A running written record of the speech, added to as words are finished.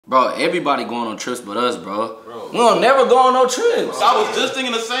Bro, everybody going on trips but us, bro. We don't never go on no trips. I was just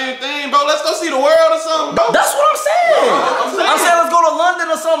thinking the same thing, bro. Let's go see the world or something, bro. That's what I'm saying. I'm saying let's go to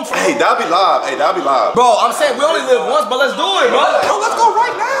London or something. Hey, that'll be live. Hey, that'll be live. Bro, I'm saying we only live once, but let's do it, bro. Bro, let's go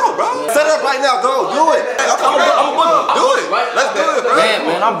right now, bro. Set it up right now. Go, do it. Hey, I'm booking. Do it. Let's do it, bro.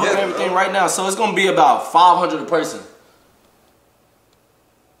 Man, I'm booking everything right now. So it's gonna be about 500 a person.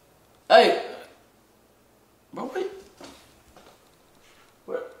 Hey, bro, wait.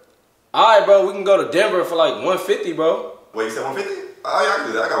 Alright, bro, we can go to Denver for like 150, bro. Wait, you said 150? Oh, yeah, I can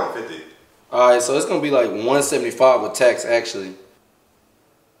do that. I got 150. Alright, so it's gonna be like 175 with tax, actually.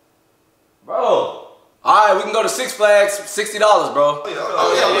 Bro. Alright, we can go to Six Flags, $60, bro. Oh, yeah.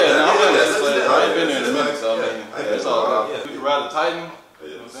 I ain't been there in a minute, so it's all good. We can ride the Titan. You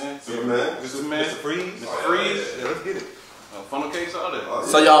know what I'm saying? Superman. Mr. Freeze. Yeah, let's get it. Funnel cakes, all that.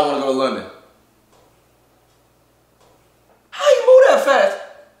 So y'all wanna go to London?